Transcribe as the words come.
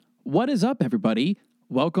What is up, everybody?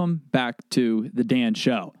 Welcome back to the Dan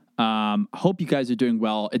Show. Hope you guys are doing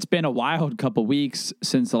well. It's been a wild couple weeks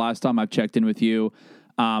since the last time I've checked in with you.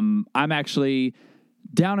 I'm actually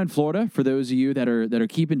down in Florida. For those of you that are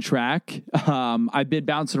keeping track, I've been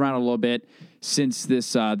bouncing around a little bit since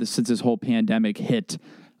this whole pandemic hit.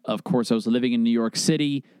 Of course, I was living in New York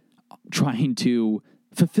City, trying to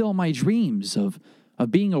fulfill my dreams of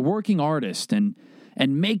being a working artist and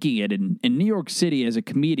making it in New York City as a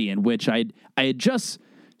comedian, which I had just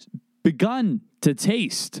begun to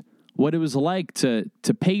taste what it was like to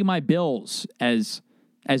pay my bills as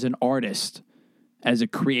an artist, as a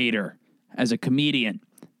creator, as a comedian.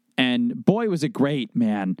 And boy, was it great,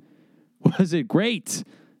 man. Was it great?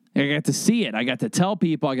 I got to see it. I got to tell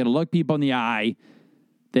people, I got to look people in the eye.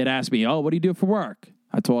 They'd ask me, "Oh, what do you do for work?"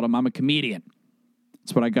 I told them I'm a comedian.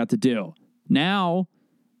 That's what I got to do. Now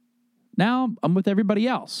I'm with everybody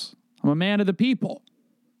else. I'm a man of the people.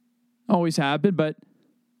 Always have been, but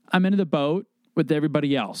I'm in the boat with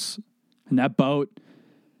everybody else. And that boat,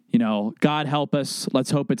 God help us.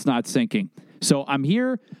 Let's hope it's not sinking. So I'm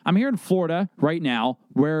here in Florida right now,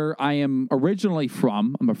 where I am originally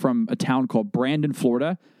from. I'm from a town called Brandon,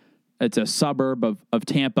 Florida. It's a suburb of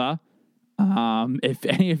Tampa. If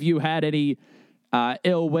any of you had any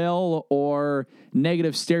ill will or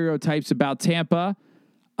negative stereotypes about Tampa,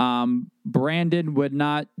 Brandon would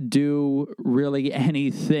not do really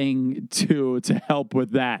anything to help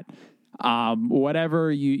with that.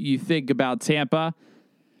 Whatever you think about Tampa,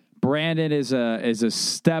 Brandon is a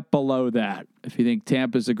step below that. If you think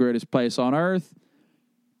Tampa is the greatest place on earth,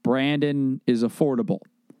 Brandon is affordable.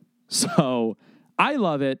 So I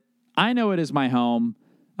love it. I know it is my home.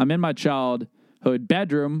 I'm in my childhood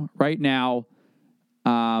bedroom right now,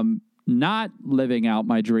 not living out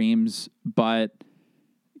my dreams, but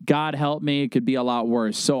God help me, it could be a lot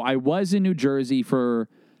worse. So I was in New Jersey for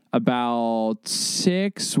about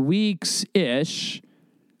 6 weeks-ish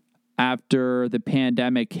after the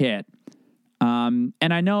pandemic hit. And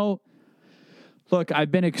I know, look,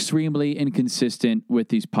 I've been extremely inconsistent with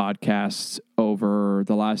these podcasts over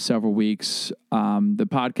the last several weeks. The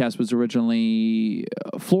podcast was originally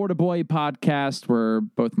a Florida Boy podcast where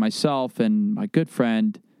both myself and my good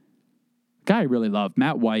friend, guy I really love,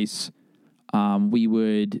 Matt Weiss, we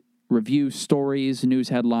would review stories, news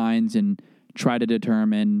headlines, and try to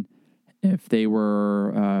determine if they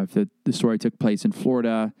were, if the story took place in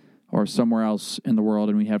Florida or somewhere else in the world.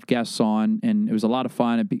 And we have guests on, and it was a lot of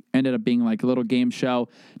fun. It ended up being like a little game show.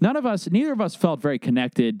 Neither of us felt very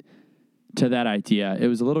connected to that idea. It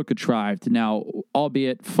was a little contrived. Now,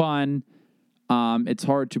 albeit fun, it's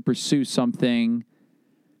hard to pursue something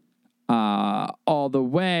all the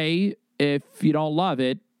way if you don't love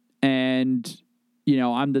it. And,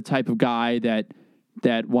 I'm the type of guy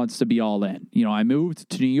that wants to be all in. I moved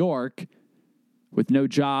to New York with no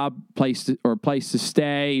job, place to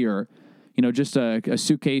stay, or, just a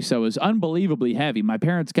suitcase that was unbelievably heavy. My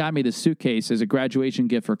parents got me the suitcase as a graduation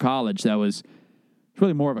gift for college. That was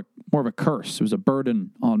really more of a curse. It was a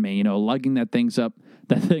burden on me, lugging that thing up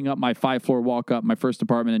my 5-floor walk up. My first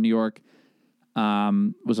apartment in New York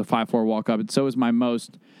was a 5-floor walk up, and so was my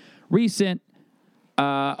most recent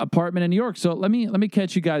apartment in New York. So let me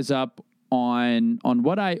catch you guys up on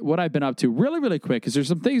what I've been up to really, really quick, because there's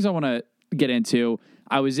some things I want to get into.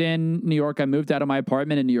 I was in New York. I moved out of my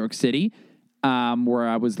apartment in New York City, where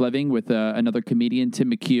I was living with another comedian, Tim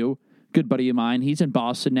McHugh, good buddy of mine. He's in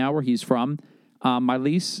Boston now, where he's from. My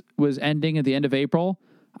lease was ending at the end of April.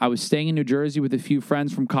 I was staying in New Jersey with a few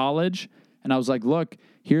friends from college, and I was like, look,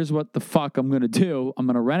 here's what the fuck I'm going to do. I'm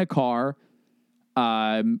going to rent a car,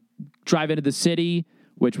 drive into the city,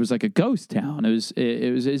 which was like a ghost town. It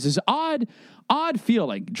was this odd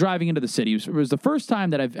feeling driving into the city. It was the first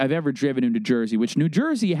time that I've ever driven in New Jersey, which New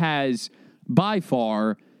Jersey has by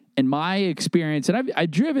far, in my experience, and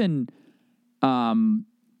I've driven, in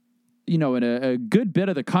a good bit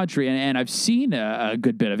of the country, and I've seen a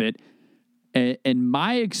good bit of it. In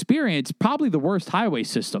my experience, probably the worst highway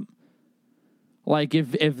system. Like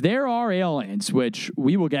if there are aliens, which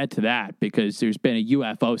we will get to that because there's been a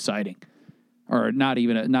UFO sighting, or not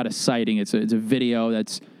a sighting. It's a video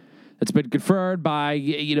that's been confirmed by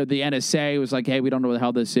the NSA. It was like, hey, we don't know what the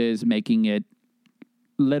hell this is, making it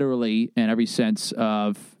literally in every sense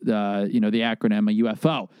of the acronym a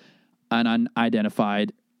UFO, an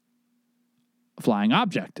unidentified flying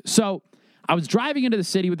object. So I was driving into the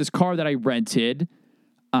city with this car that I rented.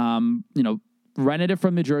 Rented it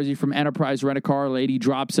from New Jersey, from Enterprise Rent-A-Car. Lady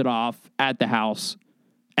drops it off at the house.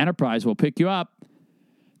 Enterprise will pick you up.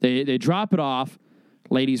 They drop it off.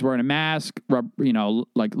 Lady's wearing a mask,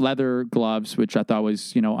 like leather gloves, which I thought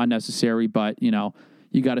was, unnecessary. But,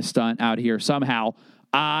 you got to stunt out here somehow.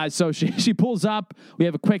 So she pulls up. We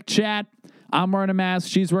have a quick chat. I'm wearing a mask.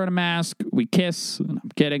 She's wearing a mask. We kiss.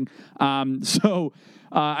 I'm kidding.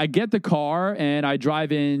 I get the car and I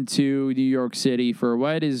drive into New York City for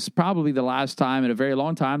what is probably the last time in a very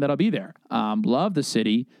long time that I'll be there. Love the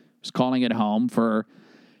city. Was calling it home for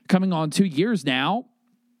coming on 2 years now.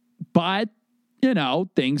 But,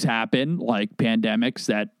 things happen like pandemics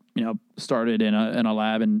that, started in a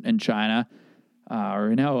lab in China.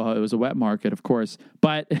 It was a wet market, of course.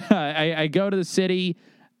 But I go to the city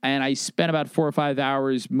and I spent about 4 or 5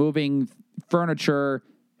 hours moving furniture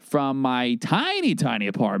from my tiny, tiny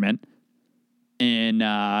apartment in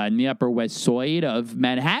the Upper West Side of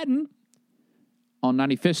Manhattan on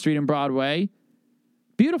 95th Street and Broadway.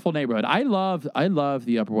 Beautiful neighborhood. I love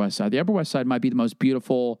the Upper West Side. The Upper West Side might be the most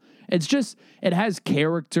beautiful. It has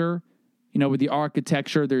character, with the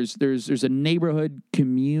architecture. There's a neighborhood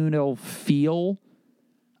communal feel.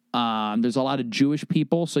 There's a lot of Jewish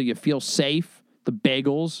people, so you feel safe. The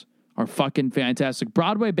bagels are fucking fantastic.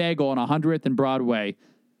 Broadway Bagel on 100th and Broadway.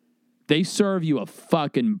 They serve you a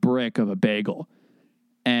fucking brick of a bagel.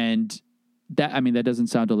 And that doesn't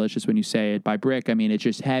sound delicious when you say it. By brick, it's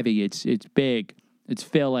just heavy. It's big. It's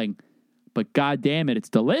filling. But God damn it, it's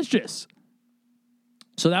delicious.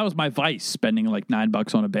 So that was my vice, spending like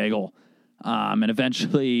 $9 on a bagel. And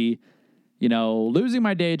eventually, losing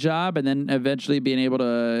my day job and then eventually being able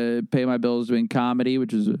to pay my bills doing comedy,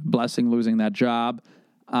 which is a blessing, losing that job.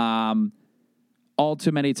 All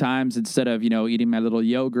too many times, instead of, eating my little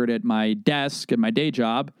yogurt at my desk at my day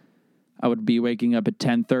job, I would be waking up at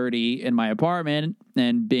 10:30 in my apartment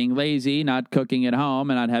and being lazy, not cooking at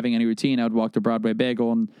home and not having any routine. I would walk to Broadway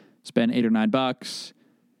Bagel and spend $8 or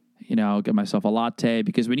 $9, get myself a latte.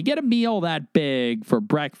 Because when you get a meal that big for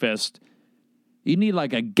breakfast, you need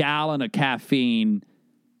like a gallon of caffeine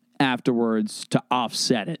afterwards to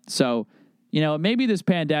offset it. So, maybe this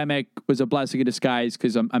pandemic was a blessing in disguise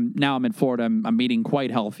because I'm in Florida. I'm eating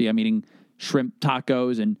quite healthy. I'm eating shrimp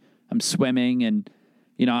tacos and I'm swimming and,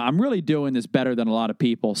 I'm really doing this better than a lot of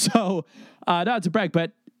people. So, not to brag,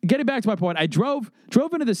 but getting back to my point, I drove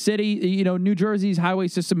into the city. New Jersey's highway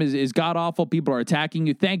system is god awful. People are attacking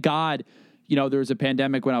you. Thank God, there was a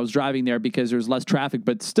pandemic when I was driving there because there's less traffic,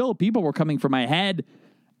 but still people were coming for my head.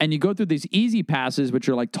 And you go through these easy passes, which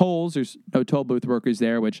are like tolls. There's no toll booth workers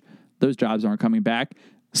there, which those jobs aren't coming back.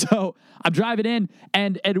 So I'm driving in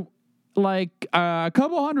and at like a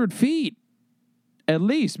couple 100 feet, at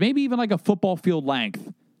least, maybe even like a football field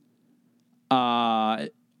length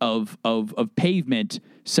of pavement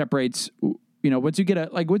separates, once you get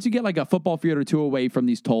a football field or two away from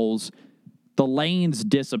these tolls, the lanes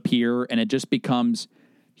disappear and it just becomes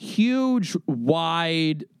huge,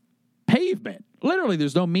 wide pavement. Literally,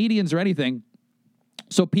 there's no medians or anything.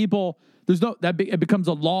 So it becomes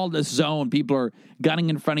a lawless zone. People are gunning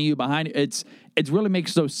in front of you, behind you. It really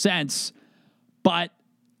makes no sense. But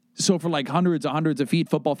so for like hundreds of feet,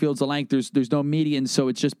 football fields of length, there's no medians. So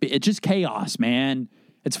it's just chaos, man.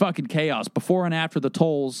 It's fucking chaos. Before and after the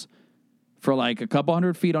tolls, for like a couple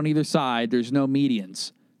 100 feet on either side, there's no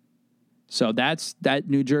medians. So that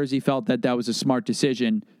New Jersey felt that was a smart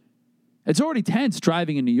decision. It's already tense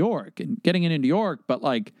driving in New York and getting into New York, but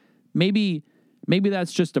like maybe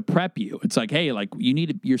that's just to prep you. It's like, hey, like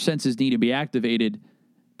your senses need to be activated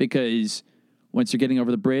because once you're getting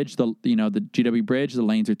over the bridge, the GW bridge, the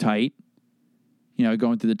lanes are tight.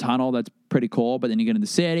 Going through the tunnel, that's pretty cool. But then you get in the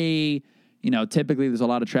city, typically there's a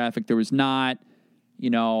lot of traffic. There was not,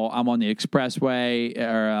 I'm on the expressway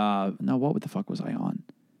what the fuck was I on?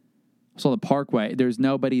 I was on the Parkway. There's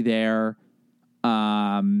nobody there.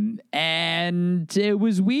 And it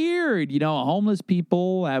was weird. Homeless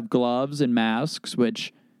people have gloves and masks,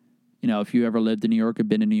 which, if you ever lived in New York or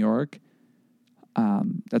been in New York,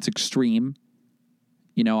 that's extreme.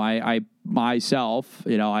 I myself,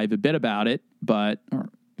 I have a bit about it, I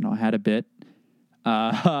had a bit,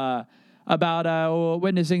 about,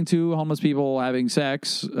 witnessing two homeless people having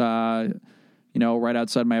sex, right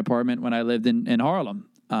outside my apartment when I lived in Harlem.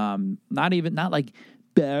 Not like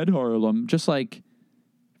bad Harlem, just like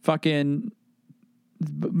fucking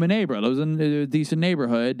my neighborhood. I was in a decent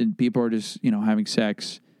neighborhood and people are just, having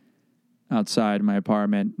sex outside my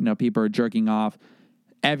apartment. People are jerking off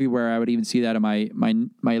everywhere. I would even see that in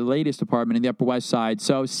my latest apartment in the Upper West Side.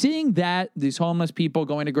 So seeing that, these homeless people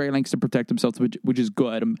going to great lengths to protect themselves, which is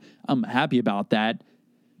good. I'm happy about that.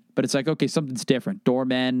 But it's like, okay, something's different.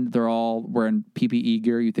 Doormen, they're all wearing PPE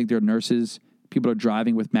gear. You think they're nurses. People are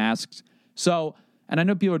driving with masks. So, and I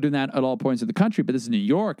know people are doing that at all points of the country, but this is New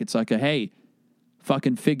York. It's like hey,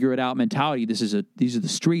 fucking figure it out mentality. These are the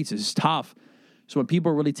streets. This is tough. So when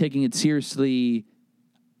people are really taking it seriously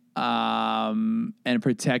and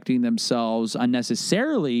protecting themselves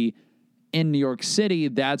unnecessarily in New York City,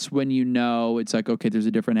 that's when you know it's like, okay, there's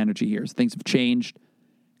a different energy here. So things have changed.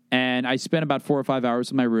 And I spent about 4 or 5 hours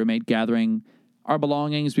with my roommate gathering our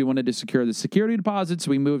belongings. We wanted to secure the security deposits.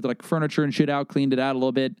 So we moved like furniture and shit out, cleaned it out a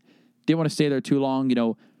little bit. Didn't want to stay there too long, you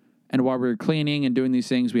know. And while we were cleaning and doing these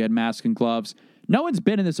things, we had masks and gloves. No one's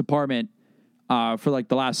been in this apartment for like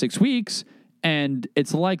the last 6 weeks. And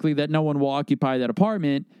it's likely that no one will occupy that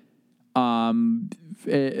apartment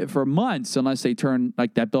for months unless they turn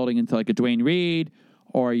like that building into like a Dwayne Reed,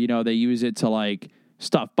 or, you know, they use it to like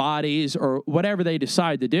stuff bodies or whatever they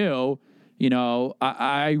decide to do. You know,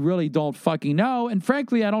 I really don't fucking know. And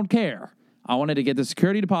frankly, I don't care. I wanted to get the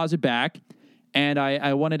security deposit back, and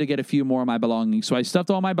I wanted to get a few more of my belongings. So I stuffed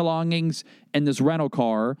all my belongings in this rental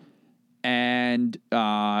car, and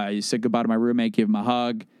I said goodbye to my roommate, gave him a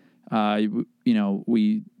hug. You know,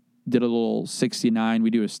 we did a little 69. We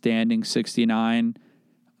do a standing 69.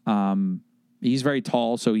 He's very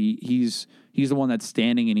tall, so he's the one that's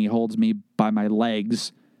standing, and he holds me by my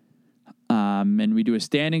legs. And we do a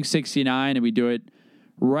standing 69, and we do it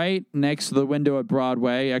right next to the window at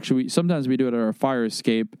Broadway. Actually, sometimes we do it at our fire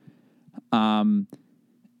escape. And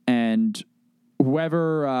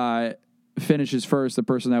whoever finishes first, the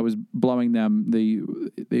person that was blowing them,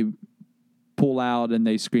 they pull out and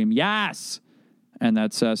they scream, "Yes!" And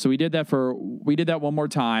that's so we did that one more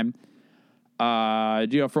time.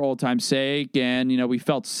 You know, for old time's sake, and, you know, we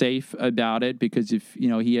felt safe about it because if, you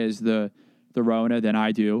know, he has the Rona, then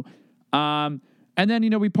I do. And then, you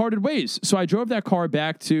know, we parted ways. So I drove that car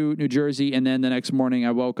back to New Jersey, and then the next morning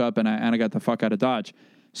I woke up and I got the fuck out of Dodge.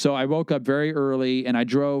 So I woke up very early, and I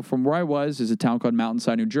drove from where I was, is a town called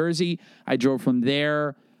Mountainside, New Jersey. I drove from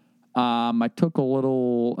there. I took a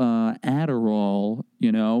little Adderall,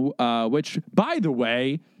 you know, which, by the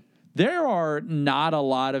way, there are not a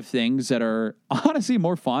lot of things that are honestly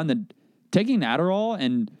more fun than taking Adderall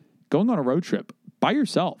and going on a road trip by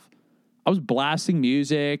yourself. I was blasting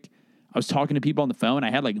music. I was talking to people on the phone.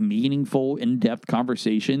 I had like meaningful, in-depth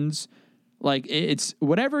conversations. Like, it's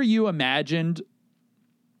whatever you imagined,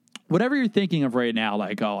 whatever you're thinking of right now.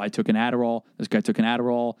 Like, oh, I took an Adderall. This guy took an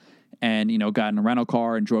Adderall and, you know, got in a rental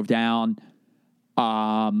car and drove down.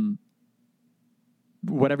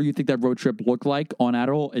 Whatever you think that road trip looked like on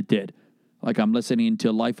Adderall, it did. Like, I'm listening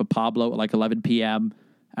to Life of Pablo at like 11 p.m.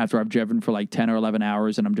 after I've driven for like 10 or 11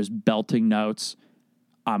 hours, and I'm just belting notes.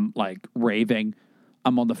 I'm like raving.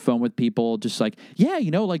 I'm on the phone with people just like, yeah, you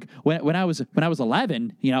know, like when I was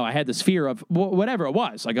 11, you know, I had this fear of whatever it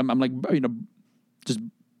was. Like, I'm like, you know, just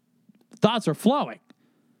thoughts are flowing.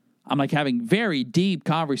 I'm like having very deep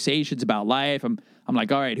conversations about life. I'm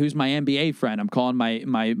like, all right, who's my NBA friend? I'm calling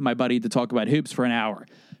my buddy to talk about hoops for an hour.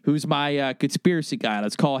 Who's my conspiracy guy?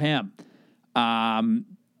 Let's call him.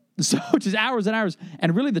 So just hours and hours.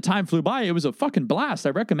 And really the time flew by. It was a fucking blast. I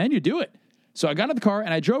recommend you do it. So I got in the car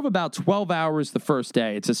and I drove about 12 hours the first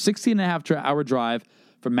day. It's a 16-and-a-half-hour drive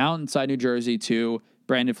from Mountainside, New Jersey to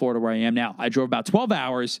Brandon, Florida, where I am now. I drove about 12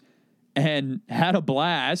 hours and had a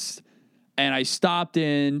blast. And I stopped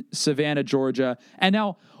in Savannah, Georgia. And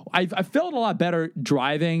now I felt a lot better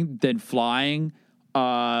driving than flying.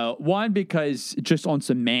 One, because just on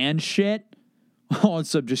some man shit, on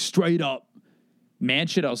some just straight up man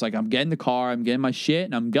shit, I was like, I'm getting the car, I'm getting my shit,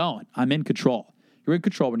 and I'm going. I'm in control. You're in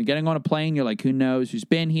control. When you're getting on a plane, you're like, who knows who's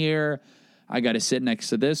been here? I got to sit next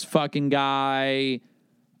to this fucking guy.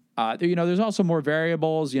 You know, there's also more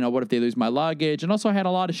variables. You know, what if they lose my luggage? And also I had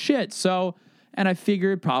a lot of shit. So, and I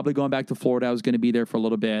figured probably going back to Florida, I was going to be there for a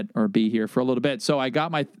little bit or be here for a little bit. So I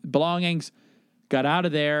got my belongings, got out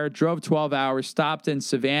of there, drove 12 hours, stopped in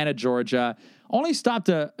Savannah, Georgia. Only stopped,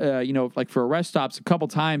 you know, like for rest stops a couple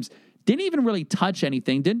times. Didn't even really touch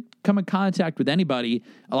anything. Didn't come in contact with anybody.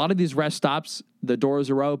 A lot of these rest stops, the doors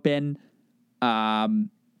are open.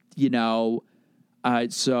 You know,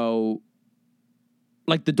 so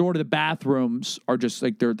like the door to the bathrooms are just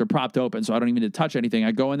like they're propped open, so I don't even need to touch anything.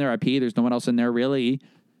 I go in there, I pee. There's no one else in there really,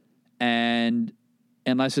 and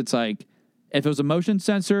unless it's like if it was a motion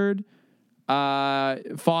censored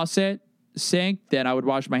faucet sink, then I would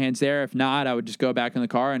wash my hands there. If not, I would just go back in the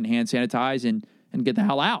car and hand sanitize and get the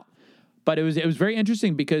hell out. But it was very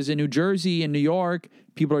interesting because in New Jersey and New York,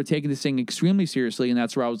 people are taking this thing extremely seriously, and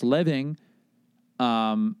that's where I was living.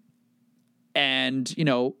 And, you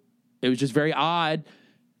know, it was just very odd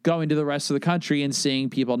going to the rest of the country and seeing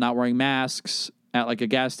people not wearing masks at like a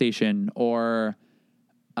gas station or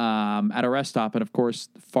at a rest stop. And, of course,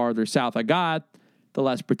 the farther south I got, the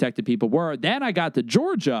less protected people were. Then I got to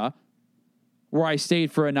Georgia, where I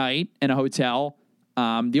stayed for a night in a hotel.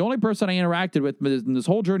 The only person I interacted with in this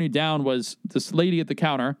whole journey down was this lady at the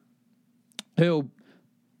counter who,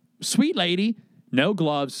 sweet lady, no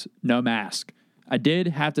gloves, no mask. I did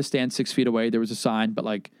have to stand 6 feet away. There was a sign, but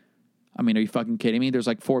like, I mean, are you fucking kidding me? There's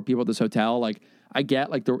like 4 people at this hotel. Like, I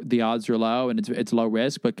get like the odds are low and it's low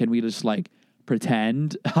risk, but can we just like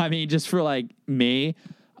pretend? I mean, just for like me,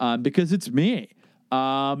 because it's me.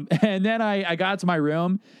 And then I got to my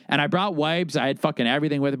room and I brought wipes. I had fucking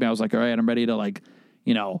everything with me. I was like, all right, I'm ready to like,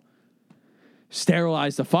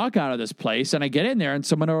 sterilize the fuck out of this place. And I get in there and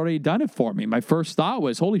someone had already done it for me. My first thought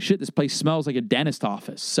was, holy shit, this place smells like a dentist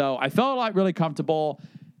office. So I felt like really comfortable.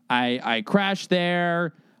 I crashed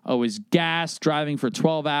there. I was gassed driving for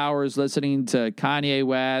 12 hours, listening to Kanye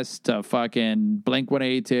West, to fucking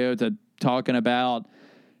Blink-182, to talking about,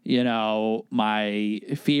 my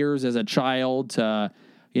fears as a child, to,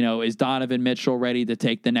 is Donovan Mitchell ready to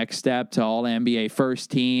take the next step to all NBA first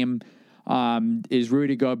team? Is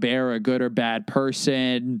Rudy Gobert a good or bad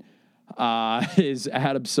person? Is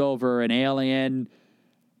Adam Silver an alien?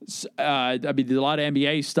 I mean, there's a lot of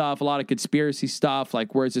NBA stuff, a lot of conspiracy stuff.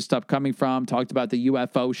 Like, where's this stuff coming from? Talked about the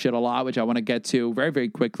UFO shit a lot, which I want to get to very, very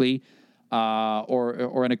quickly,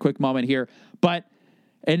 or in a quick moment here. But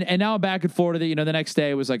and now I'm back in Florida. The next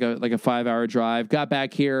day was like a 5-hour drive. Got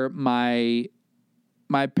back here. My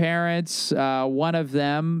parents, one of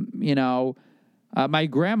them, my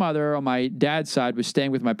grandmother on my dad's side was staying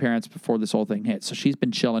with my parents before this whole thing hit. So she's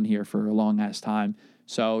been chilling here for a long ass time.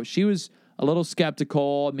 So she was a little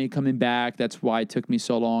skeptical of me coming back. That's why it took me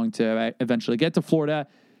so long to eventually get to Florida.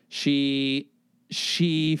 She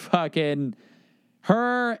fucking,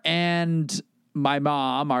 her and my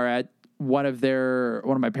mom are at one of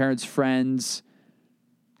my parents' friends'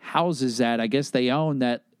 houses that I guess they own,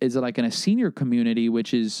 that is like in a senior community,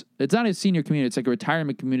 it's not a senior community. It's like a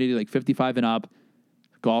retirement community, like 55 and up,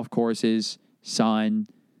 golf courses, sun.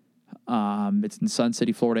 It's in Sun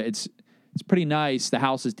City, Florida. It's pretty nice. The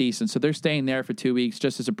house is decent. So they're staying there for 2 weeks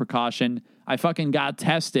just as a precaution. I fucking got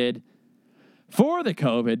tested for the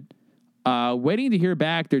COVID, waiting to hear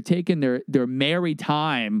back. They're taking their merry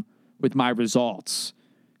time with my results.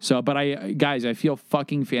 So, but I feel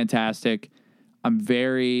fucking fantastic. I'm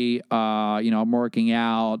very, I'm working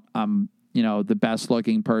out. I'm, the best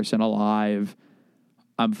looking person alive.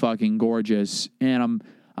 I'm fucking gorgeous. And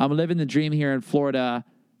I'm living the dream here in Florida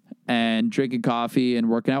and drinking coffee and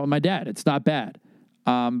working out with my dad. It's not bad.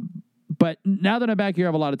 But now that I'm back here, I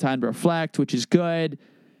have a lot of time to reflect, which is good.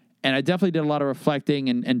 And I definitely did a lot of reflecting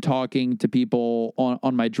and talking to people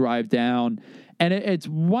on my drive down. And it's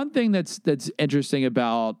one thing that's interesting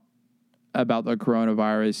about the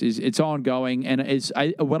coronavirus is it's ongoing. And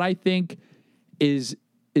what I think is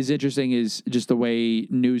interesting is just the way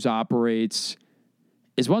news operates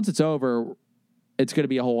is once it's over, it's going to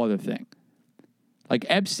be a whole other thing. Like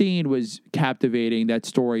Epstein was captivating, that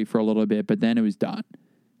story, for a little bit, but then it was done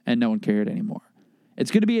and no one cared anymore. It's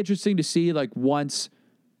going to be interesting to see, like, once,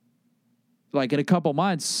 like in a couple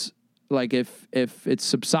months, like if it's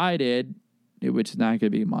subsided, which is not going to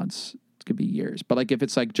be months, it's going to be years. But like if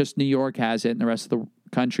it's like just New York has it and the rest of the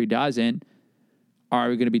country doesn't, are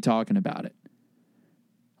we going to be talking about it?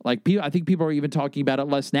 Like, I think people are even talking about it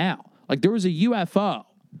less now. Like, there was a UFO,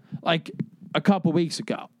 like, a couple weeks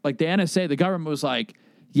ago. Like, the NSA, the government was like,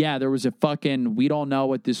 yeah, there was a fucking, we don't know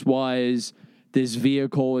what this was. This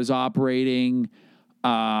vehicle is operating,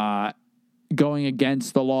 going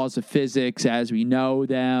against the laws of physics as we know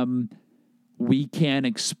them. We can't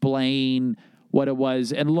explain what it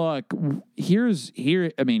was. And look, here's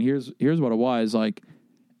what it was. Like,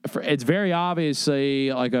 it's very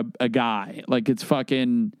obviously like a guy. Like, it's like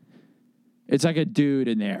a dude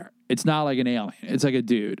in there. It's not like an alien. It's like a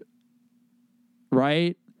dude.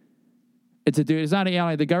 Right? It's a dude. It's not an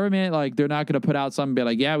alien. The government, like, they're not going to put out something and be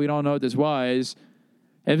like, yeah, we don't know what this was.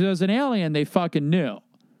 If it was an alien, they fucking knew.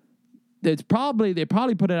 They probably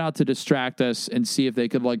put it out to distract us and see if they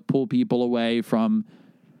could, like, pull people away from.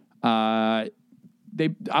 I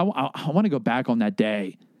want to go back on that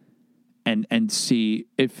day and see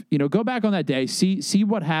if, go back on that day, see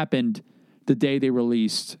what happened the day they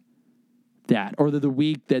released that, or the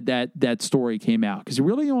week that story came out, because it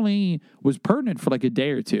really only was pertinent for like a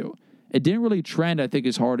day or two. It didn't really trend, I think,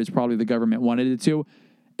 as hard as probably the government wanted it to.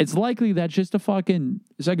 It's likely that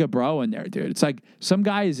it's like a bro in there, dude. It's like some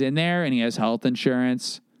guy is in there and he has health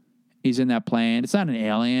insurance. He's in that plane. It's not an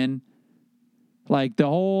alien. Like, the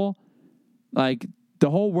whole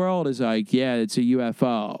world is like, yeah, it's a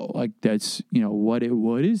UFO. Like, that's, what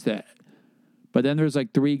is that? But then there's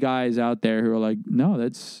like 3 guys out there who are like, no,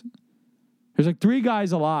 there's like 3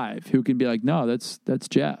 guys alive who can be like, no, that's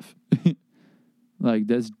Jeff. Like,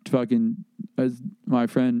 that's fucking my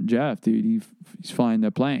friend Jeff, dude. He's flying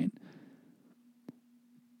the plane.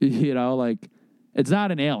 You know, like, it's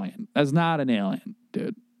not an alien. That's not an alien,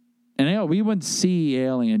 dude. And we wouldn't see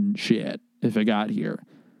alien shit if it got here.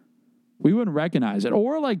 We wouldn't recognize it.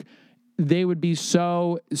 Or, like, they would be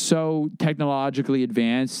so technologically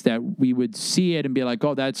advanced that we would see it and be like,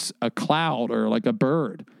 oh, that's a cloud or like a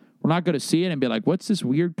bird. We're not going to see it and be like, what's this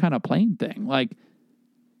weird kind of plane thing? Like,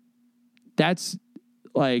 that's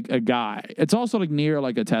like a guy. It's also like near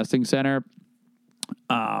like a testing center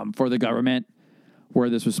for the government where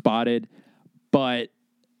this was spotted. But,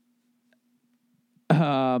 or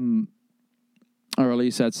at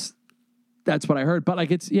least that's what I heard. But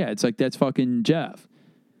like, it's like, that's fucking Jeff.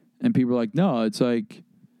 And people are like, no, it's like,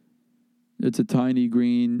 it's a tiny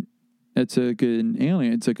green, it's like an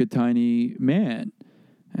alien. It's like a tiny man.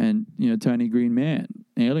 And, you know, tiny green man,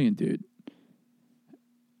 alien dude.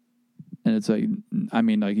 And it's like, I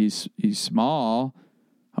mean, like, he's small.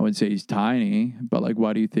 I wouldn't say he's tiny, but like,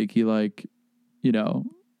 why do you think he, like, you know,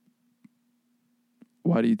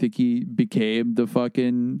 why do you think he became the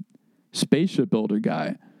fucking spaceship builder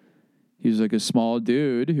guy? He was like a small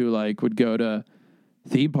dude who like would go to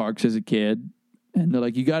theme parks as a kid, and they're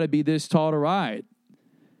like, you got to be this tall to ride.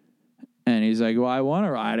 And he's like, well, I want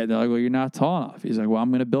to ride it. They're like, well, you're not tall enough. He's like, well, I'm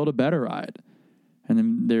going to build a better ride. And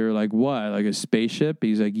then they're like, what, like a spaceship?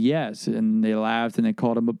 He's like, yes. And they laughed and they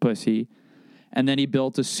called him a pussy. And then he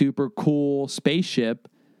built a super cool spaceship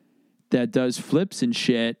that does flips and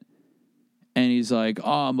shit. And he's like,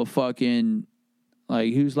 oh, I'm a fucking,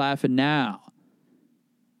 like, who's laughing now?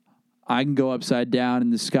 I can go upside down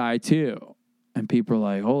in the sky too. And people are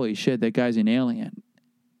like, holy shit, that guy's an alien.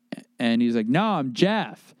 And he's like, no, I'm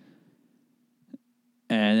Jeff.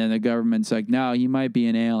 And then the government's like, no, he might be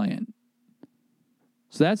an alien.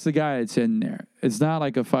 So that's the guy that's in there. It's not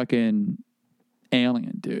like a fucking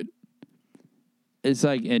alien, dude. It's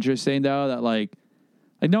like interesting though that like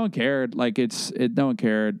no one cared. Like no one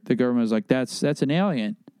cared. The government was like, that's an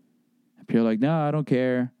alien. And people are like, no, I don't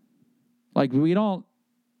care. Like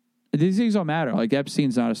these things don't matter. Like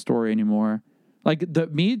Epstein's not a story anymore. Like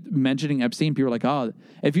me mentioning Epstein, people are like, oh,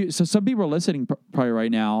 so some people are listening probably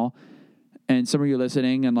right now, and some of you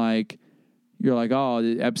listening and like, you're like, oh,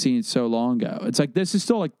 Epstein's so long ago. It's like, this is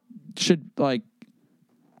still like,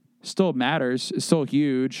 still matters. It's still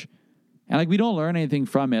huge. And like, we don't learn anything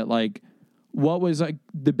from it. Like, what was like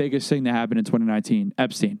the biggest thing that happened in 2019?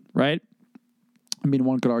 Epstein, right? I mean,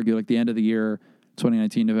 one could argue like the end of the year,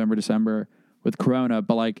 2019, November, December with Corona,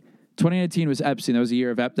 but like 2019 was Epstein. That was a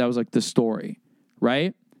year of that was like the story,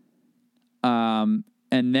 right? And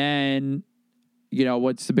then, you know,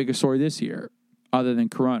 what's the biggest story this year other than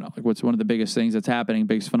Corona? Like, what's one of the biggest things that's happening,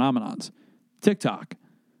 biggest phenomenons? TikTok.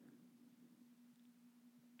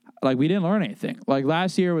 Like, we didn't learn anything. Like,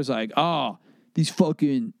 last year was like, oh, the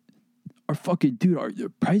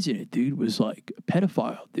president, dude, was like a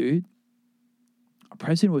pedophile, dude. Our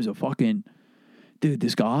president was a fucking, dude,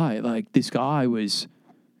 this guy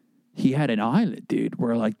he had an island, dude,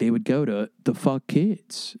 where like they would go to the fuck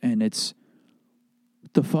kids, and it's,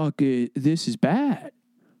 this is bad.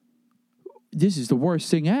 This is the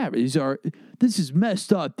worst thing ever. This is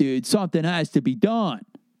messed up, dude. Something has to be done.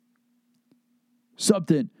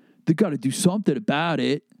 They got to do something about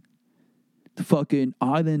it. The fucking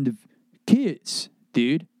island of kids,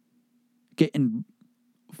 dude.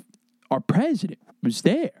 Our president was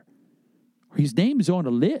there. His name is on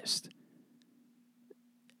the list.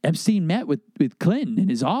 Epstein met with Clinton in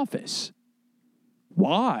his office.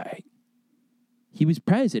 Why? He was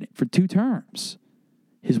president for 2 terms.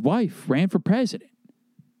 His wife ran for president.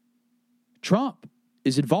 Trump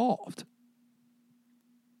is involved.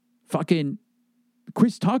 Fucking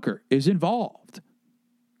Chris Tucker is involved.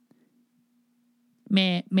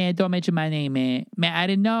 Man, don't mention my name, man. Man, I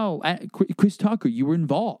didn't know. Chris Tucker, you were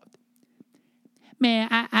involved. Man,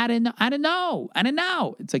 I didn't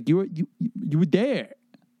know. It's like you were there.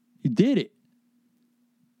 You did it.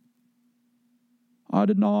 I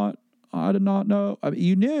did not know. I mean,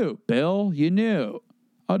 you knew, Bill. You knew.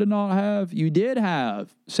 You did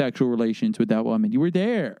have sexual relations with that woman. You were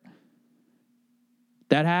there.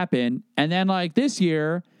 That happened. And then like this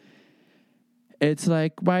year, it's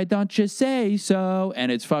like, why don't you say so?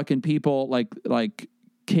 And it's fucking people like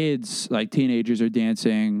kids, like teenagers are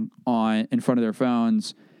dancing in front of their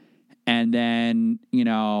phones. And then, you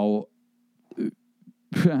know,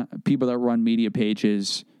 people that run media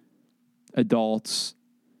pages, adults,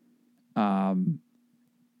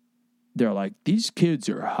 they're like, these kids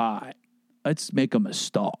are hot. Let's make them a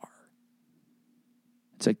star.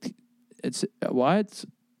 It's like, what?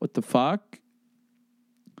 What the fuck?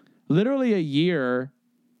 Literally a year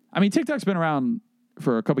I mean, TikTok's been around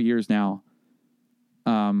for a couple years now.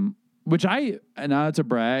 Which now it's a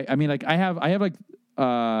brag. I mean, like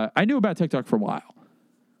I knew about TikTok for a while.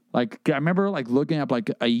 Like, I remember like looking up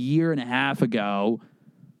like a year and a half ago,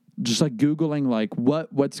 just like Googling like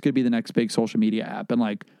what's going to be the next big social media app. And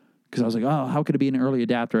like, cause I was like, oh, how could it be an early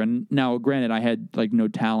adapter? And now granted, I had like no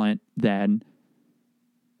talent then,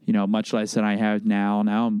 much less than I have now.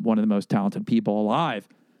 Now I'm one of the most talented people alive.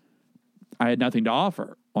 I had nothing to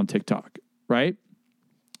offer on TikTok, right?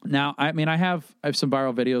 Now, I mean, I have some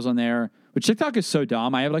viral videos on there, which TikTok is so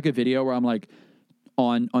dumb. I have like a video where I'm like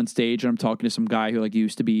on stage and I'm talking to some guy who like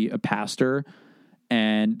used to be a pastor,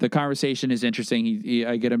 and the conversation is interesting.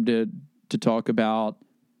 I get him to talk about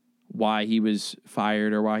why he was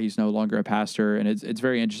fired or why he's no longer a pastor, and it's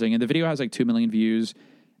very interesting. And the video has like 2 million views,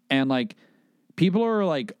 and like people are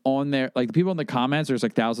like on there, like people in the comments, there's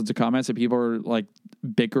like thousands of comments, and people are like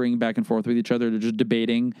bickering back and forth with each other. They're just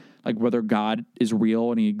debating like whether God is real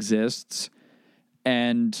and he exists.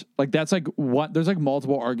 And like, that's like what, there's like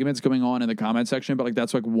multiple arguments going on in the comment section, but like,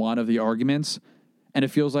 that's like one of the arguments. And it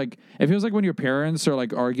feels like when your parents are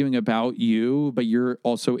like arguing about you, but you're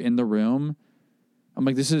also in the room. I'm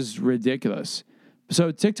like, this is ridiculous.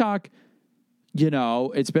 So TikTok,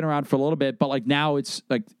 it's been around for a little bit, but like now it's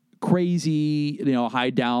like crazy,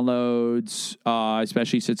 high downloads,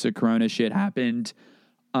 especially since the Corona shit happened.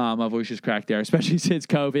 My voice just cracked there, especially since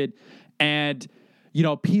COVID. And,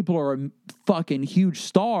 people are fucking huge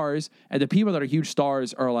stars. And the people that are huge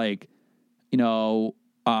stars are like,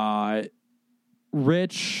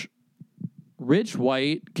 rich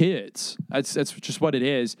white kids. That's just what it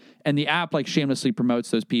is. And the app like shamelessly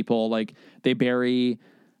promotes those people. Like they bury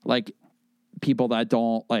like people that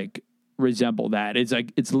don't like resemble that. It's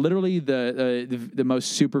like, it's literally the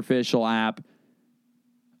most superficial app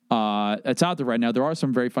that's out there right now. There are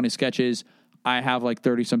some very funny sketches. I have like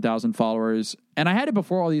 30-some thousand followers, and I had it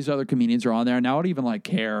before all these other comedians are on there. Now I don't even like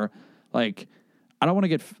care. Like, I don't want to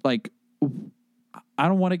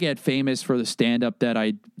get famous for the stand-up that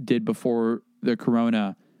I did before the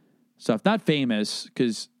Corona stuff. Not famous,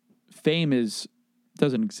 because fame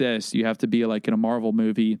doesn't exist. You have to be like in a Marvel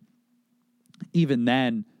movie. Even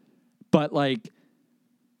then. But like,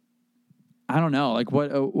 I don't know. Like,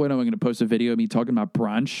 what am I going to post a video of me talking about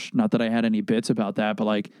brunch? Not that I had any bits about that, but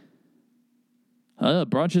like,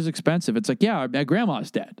 brunch is expensive. It's like, yeah, my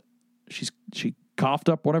grandma's dead. She coughed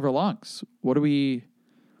up one of her lungs. What are we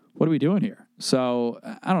doing here? So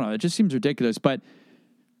I don't know. It just seems ridiculous. But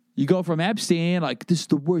you go from Epstein, like, this is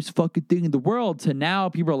the worst fucking thing in the world, to now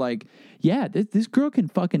people are like, yeah, this girl can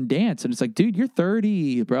fucking dance. And it's like, dude, you're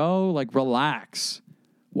 30, bro. Like, relax.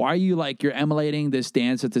 Why are you like, you're emulating this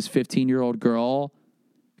dance that this 15-year-old girl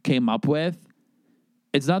came up with?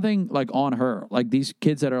 It's nothing like on her. Like, these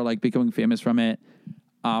kids that are like becoming famous from it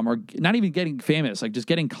are not even getting famous, like just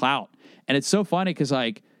getting clout. And it's so funny because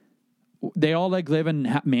like they all like live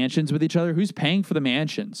in mansions with each other. Who's paying for the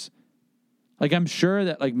mansions? Like, I'm sure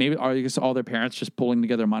that like maybe all their parents just pulling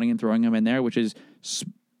together money and throwing them in there, which is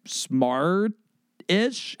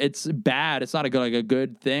smart-ish. It's bad. It's not a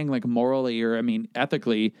good thing, like morally or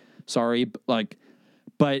ethically. Sorry, but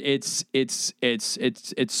it's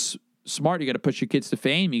smart. You got to push your kids to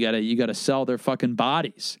fame. You got to sell their fucking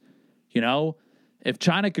bodies. If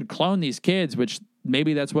China could clone these kids, which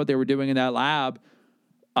maybe that's what they were doing in that lab,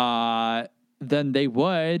 then they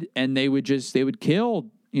would, and they would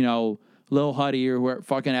kill, Lil Huddy or whoever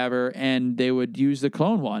fucking ever, and they would use the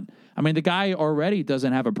clone one. I mean, the guy already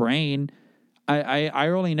doesn't have a brain. I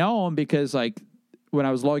only know him because like when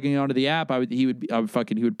I was logging onto the app, he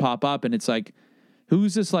would pop up, and it's like,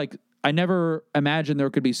 who's this? Like, I never imagined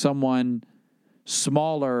there could be someone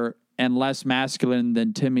smaller and less masculine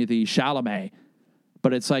than Timothée Chalamet.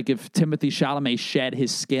 But it's like if Timothée Chalamet shed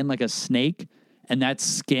his skin like a snake, and that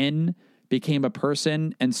skin became a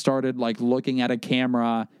person and started like looking at a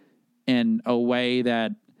camera in a way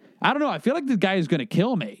that, I don't know, I feel like this guy is going to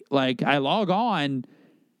kill me. Like, I log on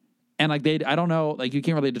and like I don't know, like you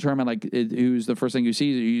can't really determine like who's the first thing you see.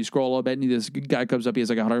 You scroll a little bit and this guy comes up, he has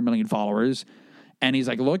like 100 million followers, and he's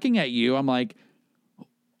like looking at you. I'm like,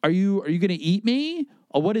 are you going to eat me?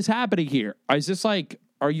 Or what is happening here? Is this like,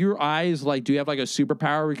 are your eyes like, do you have like a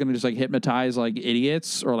superpower where you're going to just like hypnotize like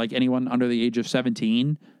idiots or like anyone under the age of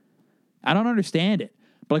 17? I don't understand it.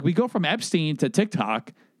 But like, we go from Epstein to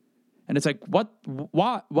TikTok, and it's like, what?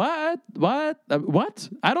 I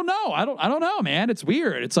don't know. I don't know, man. It's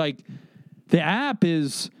weird. It's like the app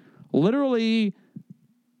is literally,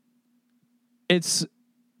 I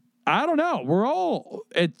don't know. We're all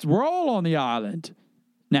on the island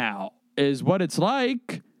now is what it's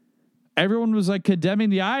like. everyone was like condemning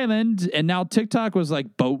the island, and now TikTok was like,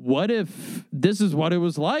 but what if this is what it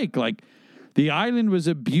was like? Like, the island was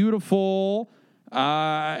a beautiful.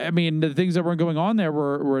 I mean, the things that were going on there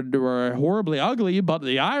were horribly ugly, but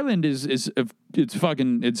the island is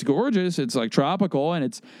it's gorgeous. It's like tropical, and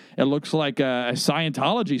it looks like a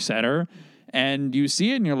Scientology center. And you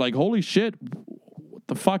see it, and you're like, holy shit, what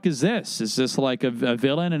the fuck is this? Is this like a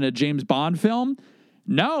villain in a James Bond film?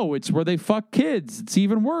 No, it's where they fuck kids. It's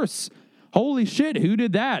even worse. Holy shit, who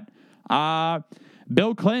did that?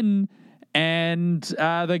 Bill Clinton and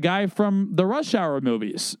the guy from the Rush Hour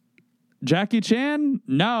movies. Jackie Chan?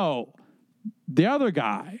 No. The other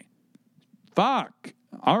guy. Fuck.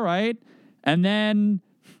 All right. And then,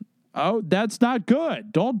 that's not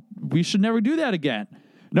good. We should never do that again.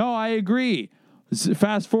 No, I agree.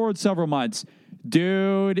 Fast forward several months.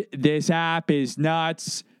 Dude, this app is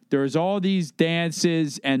nuts. There's all these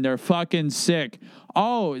dances and they're fucking sick.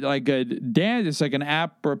 Oh, like a dance. It's like an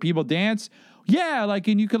app where people dance. Yeah, like,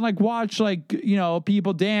 and you can like watch like,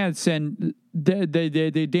 people dance and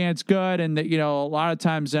they dance good, and a lot of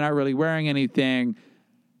times they're not really wearing anything.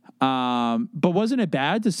 But wasn't it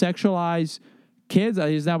bad to sexualize kids?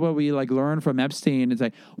 Is that what we like learn from Epstein? It's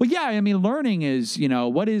like, well, yeah, I mean, learning is,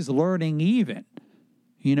 what is learning even?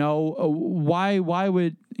 Why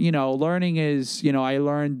would, learning is, I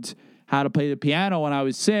learned how to play the piano when I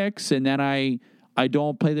was 6, and then I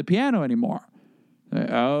don't play the piano anymore.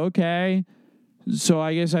 Okay. So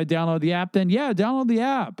I guess I download the app then. Yeah, download the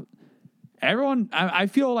app. Everyone, I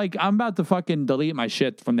feel like I'm about to fucking delete my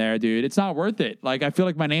shit from there, dude. It's not worth it. Like, I feel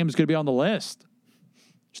like my name is going to be on the list.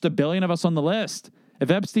 Just 1 billion of us on the list. If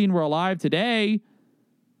Epstein were alive today,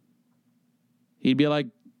 he'd be like,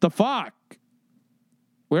 the fuck?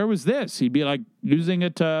 Where was this? He'd be like using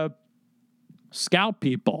it to scout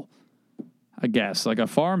people, I guess, like a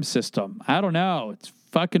farm system. I don't know. It's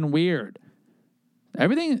fucking weird.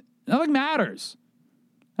 Nothing matters.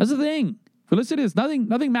 That's the thing. Felicity is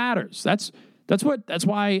nothing matters. That's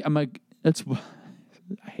why I'm like, I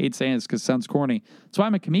hate saying this because it sounds corny. That's why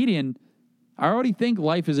I'm a comedian. I already think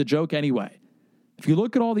life is a joke anyway. If you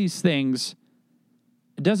look at all these things,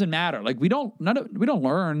 it doesn't matter. Like, we don't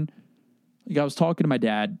learn. Like, I was talking to my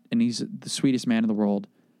dad, and he's the sweetest man in the world.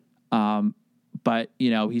 But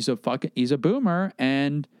he's a boomer,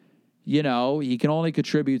 and he can only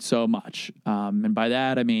contribute so much. And by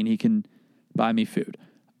that, I mean, he can buy me food.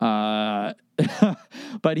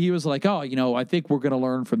 But he was like, I think we're going to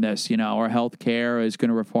learn from this. Our health care is going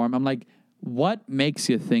to reform. I'm like, what makes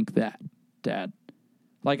you think that, Dad?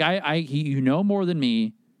 Like, you know more than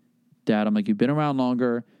me, Dad. I'm like, you've been around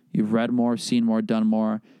longer. You've read more, seen more, done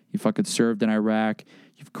more. You fucking served in Iraq.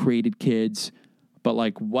 You've created kids. But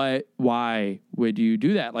like, why would you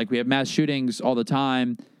do that? Like, we have mass shootings all the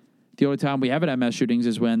time. The only time we haven't had mass shootings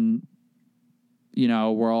is when,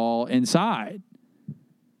 we're all inside.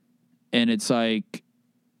 And it's like,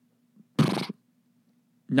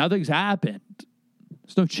 nothing's happened.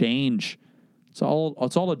 There's no change. It's all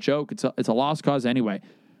a joke. It's a lost cause anyway.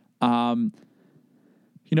 That's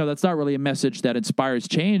not really a message that inspires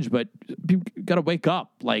change, but you got to wake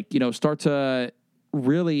up. Like, start to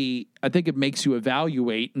really, I think it makes you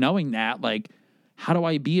evaluate knowing that, like, how do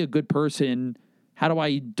I be a good person? How do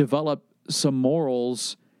I develop some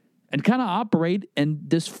morals and kind of operate in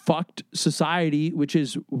this fucked society, which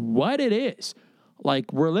is what it is.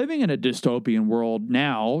 Like, we're living in a dystopian world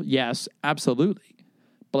now. Yes, absolutely.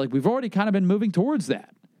 But like, we've already kind of been moving towards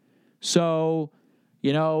that. So,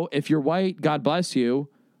 if you're white, God bless you.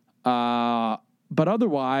 But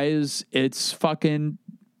otherwise, it's fucking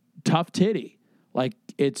tough titty. Like,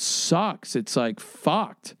 it sucks. It's like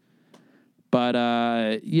fucked. But,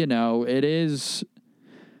 it is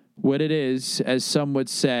what it is, as some would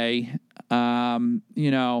say.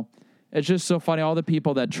 It's just so funny. All the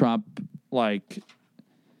people that Trump, like,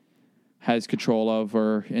 has control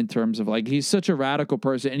over in terms of, like, he's such a radical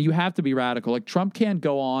person, and you have to be radical. Like, Trump can't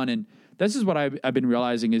go on, and this is what I've been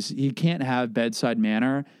realizing, is he can't have bedside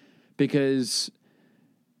manner because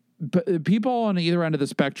people on either end of the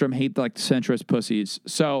spectrum hate, like, centrist pussies.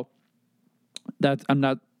 So that's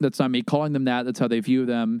not me calling them that. That's how they view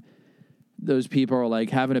them. Those people are like,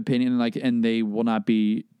 have an opinion, like, and they will not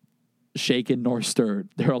be shaken nor stirred.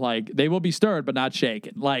 They're like, they will be stirred, but not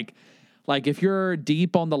shaken. Like if you're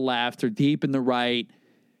deep on the left or deep in the right,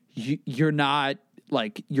 you're not,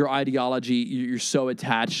 like, your ideology, you're so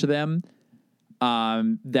attached to them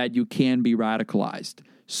that you can be radicalized.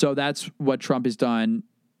 So that's what Trump has done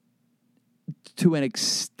to an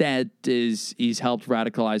extent, is he's helped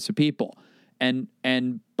radicalize some people. And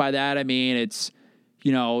by that, I mean, it's,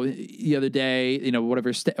 the other day, one of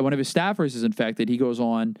his staffers is infected. He goes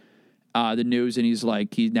on the news, and he's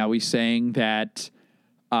saying that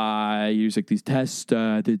he's like, these tests,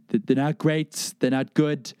 they're not great, they're not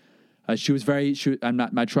good. My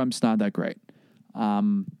Trump's not that great.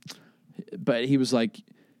 But he was like,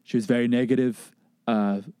 she was very negative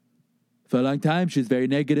for a long time. She was very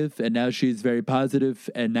negative, and now she's very positive,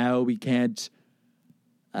 and now we can't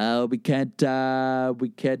these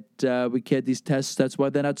tests. That's why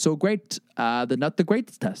they're not so great. They're not the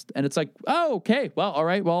greatest test. And it's like, oh, okay. Well, all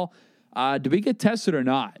right. Well, do we get tested or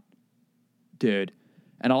not, dude?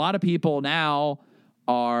 And a lot of people now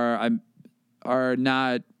are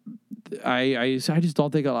not. I just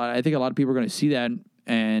don't think I think a lot of people are going to see that,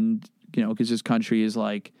 and because this country is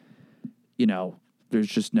like, there's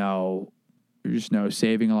just no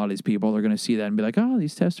saving a lot of these people. They're going to see that and be like, oh,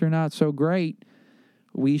 these tests are not so great.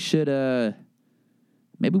 We should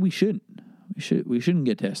maybe we shouldn't. We shouldn't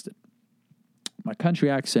get tested. My country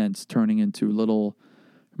accent's turning into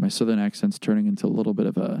my southern accent's turning into a little bit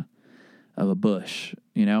of a Bush,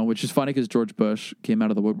 which is funny because George Bush came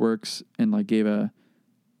out of the woodworks and like gave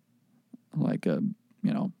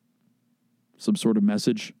some sort of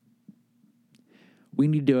message. We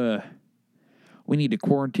need to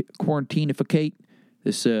quarantineify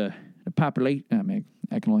this populate. I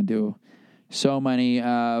can only do so many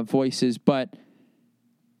voices, but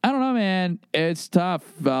I don't know, man. It's tough.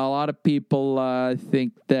 A lot of people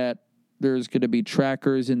think that there's going to be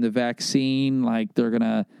trackers in the vaccine, like they're going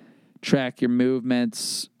to track your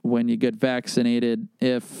movements when you get vaccinated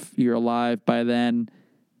if you're alive by then.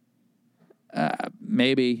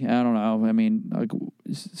 Maybe. I don't know. I mean,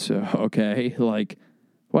 okay,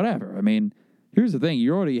 whatever. I mean, here's the thing.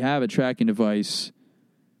 You already have a tracking device.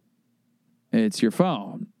 It's your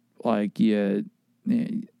phone. That's what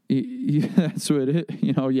it is.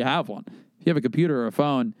 You have one. If you have a computer or a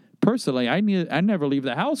phone, personally, I never leave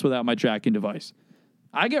the house without my tracking device.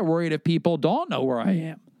 I get worried if people don't know where I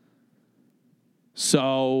am.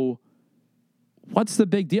 So, what's the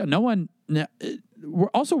big deal? No one.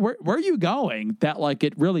 Also, where are you going that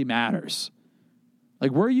it really matters?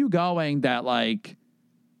 Where are you going that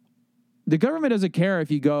the government doesn't care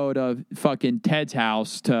if you go to fucking Ted's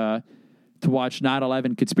house to watch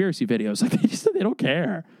 9/11 conspiracy videos. They don't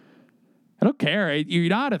care. I don't care. You're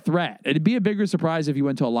not a threat. It'd be a bigger surprise if you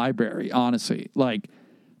went to a library, honestly.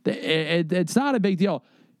 It's not a big deal.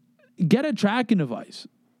 Get a tracking device.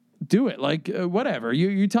 Do it. Whatever.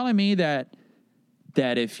 You're telling me that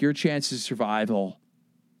if your chances of survival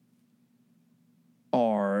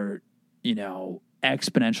are,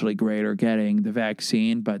 exponentially greater getting the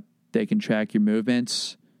vaccine, but they can track your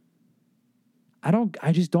movements,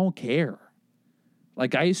 I just don't care.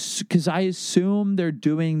 Because I assume they're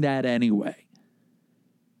doing that anyway.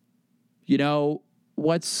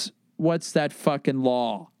 What's that fucking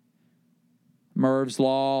law? Murph's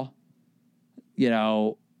Law,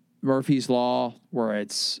 Murphy's Law, where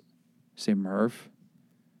it's, say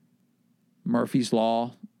Murphy's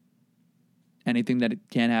Law, anything that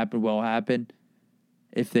can happen will happen.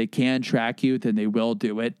 If they can track you, then they will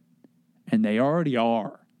do it. And they already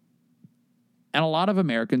are. And a lot of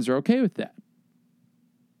Americans are okay with that.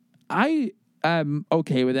 I am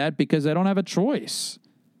okay with that because I don't have a choice.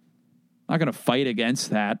 I'm not going to fight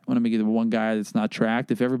against that. I'm going to be the one guy that's not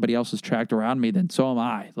tracked. If everybody else is tracked around me, then so am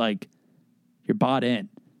I. You're bought in.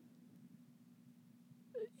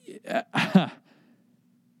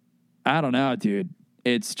 I don't know, dude.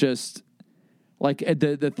 It's just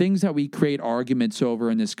the things that we create arguments over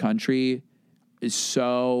in this country is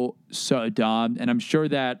so dumb. And I'm sure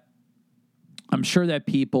that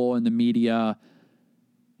people in the media,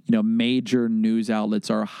 major news outlets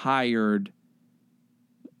are hired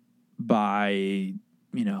by,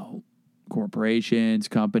 corporations,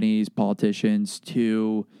 companies, politicians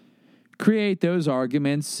to create those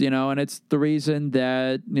arguments, and it's the reason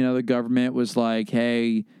that, the government was like,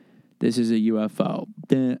 hey, this is a UFO.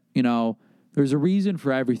 There's a reason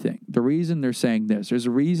for everything. The reason they're saying this, there's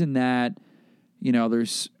a reason that,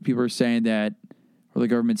 there's people are saying that, or the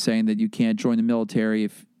government's saying that you can't join the military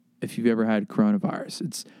if you've ever had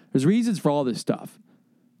coronavirus. There's reasons for all this stuff.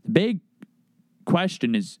 The big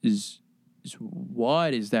question is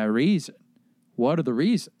what is that reason? What are the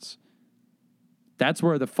reasons? That's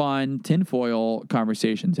where the fun tinfoil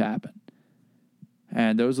conversations happen.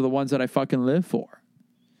 And those are the ones that I fucking live for.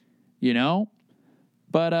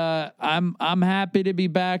 But I'm happy to be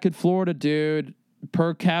back in Florida, dude.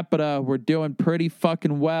 Per capita, we're doing pretty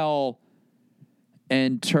fucking well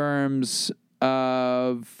in terms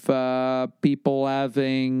of people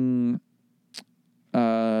having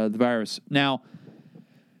the virus. Now,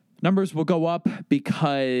 numbers will go up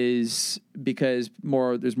because there's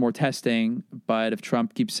more testing. But if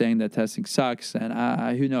Trump keeps saying that testing sucks,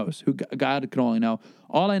 and who knows? God can only know.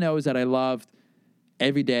 All I know is that I loved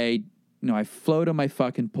every day. I float in my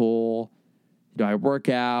fucking pool. I work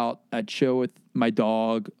out. I chill with my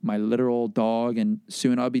dog, my literal dog, and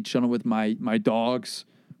soon I'll be chilling with my dogs,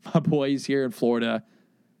 my boys here in Florida.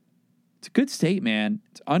 It's a good state, man.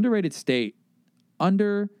 It's an underrated state.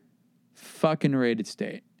 Fucking rated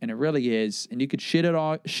state. And it really is. And you could shit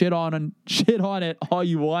on it all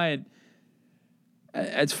you want.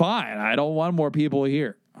 It's fine. I don't want more people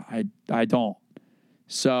here. I don't.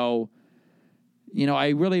 So, I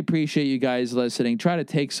really appreciate you guys listening. Try to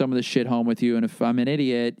take some of the shit home with you. And if I'm an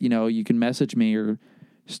idiot, you can message me or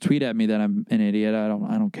just tweet at me that I'm an idiot. I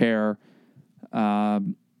don't care. I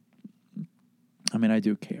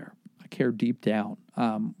do care. I care deep down.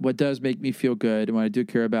 What does make me feel good and what I do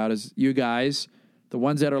care about is you guys, the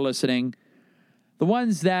ones that are listening, the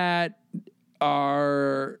ones that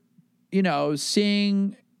are,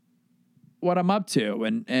 seeing what I'm up to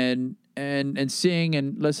and seeing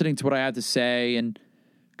and listening to what I have to say, and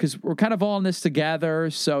because we're kind of all in this together,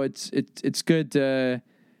 so it's good to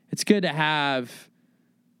have,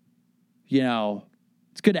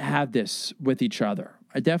 it's good to have this with each other.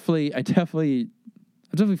 I definitely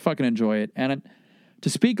fucking enjoy it. And to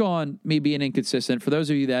speak on me being inconsistent, for those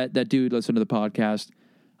of you that do listen to the podcast,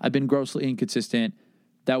 I've been grossly inconsistent.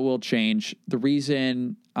 That will change. The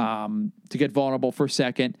reason to get vulnerable for a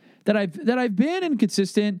second that I've been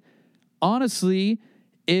inconsistent, honestly,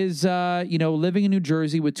 is living in New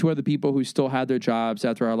Jersey with two other people who still had their jobs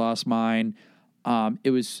after I lost mine.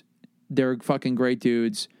 They're fucking great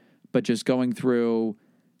dudes, but just going through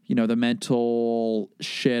the mental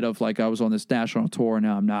shit of like I was on this national tour,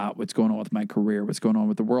 now I'm not. What's going on with my career? What's going on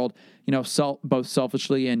with the world? Both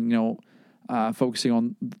selfishly and focusing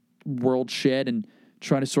on world shit and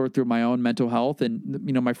trying to sort through my own mental health, and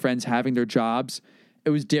my friends having their jobs. It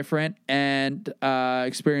was different and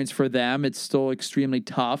experience for them. It's still extremely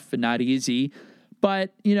tough and not easy.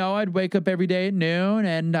 But, I'd wake up every day at noon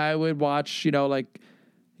and I would watch,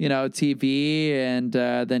 TV, and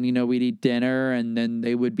then, we'd eat dinner, and then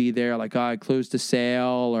they would be there like, I closed a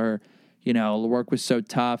sale, or, work was so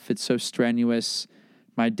tough. It's so strenuous.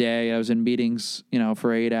 My day, I was in meetings,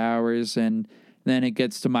 for 8 hours, and then it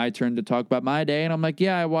gets to my turn to talk about my day. And I'm like,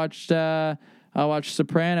 yeah, I watched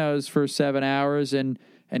Sopranos for 7 hours and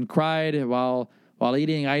cried while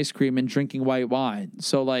eating ice cream and drinking white wine.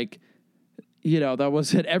 So like, that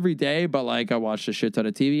wasn't every day, but like I watched a shit ton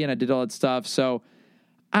of TV and I did all that stuff. So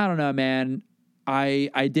I don't know, man. I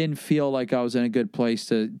didn't feel like I was in a good place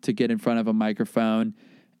to get in front of a microphone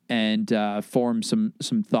and form some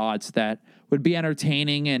thoughts that would be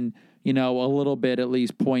entertaining and, a little bit at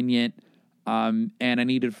least poignant. And I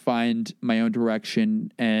needed to find my own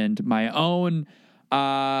direction and my own,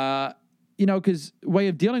 because way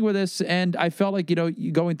of dealing with this. And I felt like,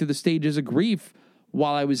 going through the stages of grief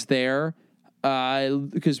while I was there,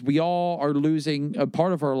 because we all are losing a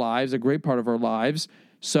part of our lives, a great part of our lives.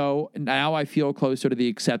 So now I feel closer to the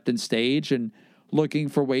acceptance stage and looking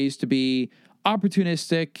for ways to be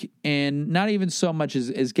opportunistic and not even so much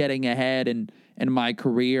as getting ahead in my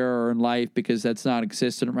career or in life, because that's not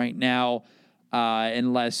existent right now,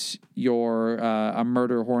 unless you're a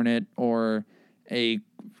murder hornet or a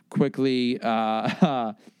quickly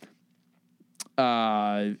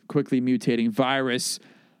mutating virus.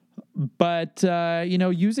 But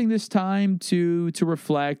using this time to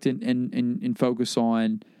reflect and focus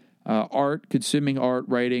on art, consuming art,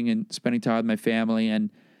 writing, and spending time with my family,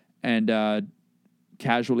 and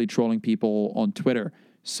casually trolling people on Twitter.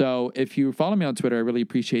 So if you follow me on Twitter, I really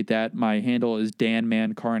appreciate that. My handle is Dan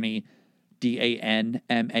Mancarney, DanManCarney,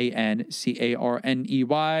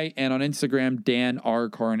 and on Instagram, Dan R.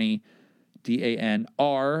 Carney,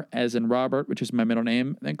 DANR, as in Robert, which is my middle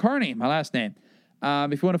name, and then Carney, my last name.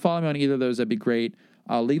 If you want to follow me on either of those, that'd be great.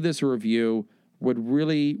 Leave this a review. Would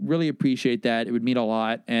really, really appreciate that. It would mean a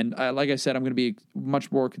lot. And like I said, I'm going to be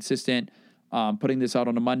much more consistent putting this out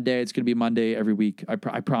on a Monday. It's going to be Monday every week. I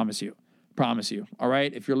promise you. Promise you. All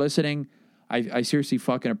right? If you're listening, I seriously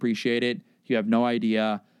fucking appreciate it. You have no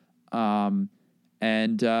idea. I'm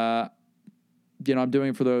doing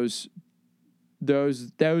it for those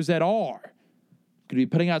that are going to be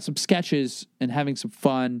putting out some sketches and having some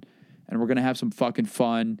fun. And we're going to have some fucking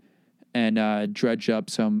fun and dredge up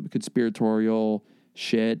some conspiratorial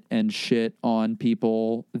shit and shit on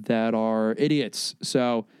people that are idiots.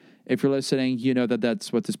 So If you're listening, you know that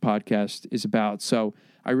that's what this podcast is about. So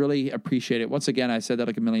I really appreciate it. Once again, I said that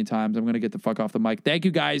like a million times. I'm going to get the fuck off the mic. Thank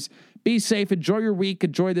you, guys. Be safe. Enjoy your week.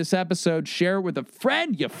 Enjoy this episode. Share it with a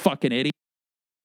friend, you fucking idiot.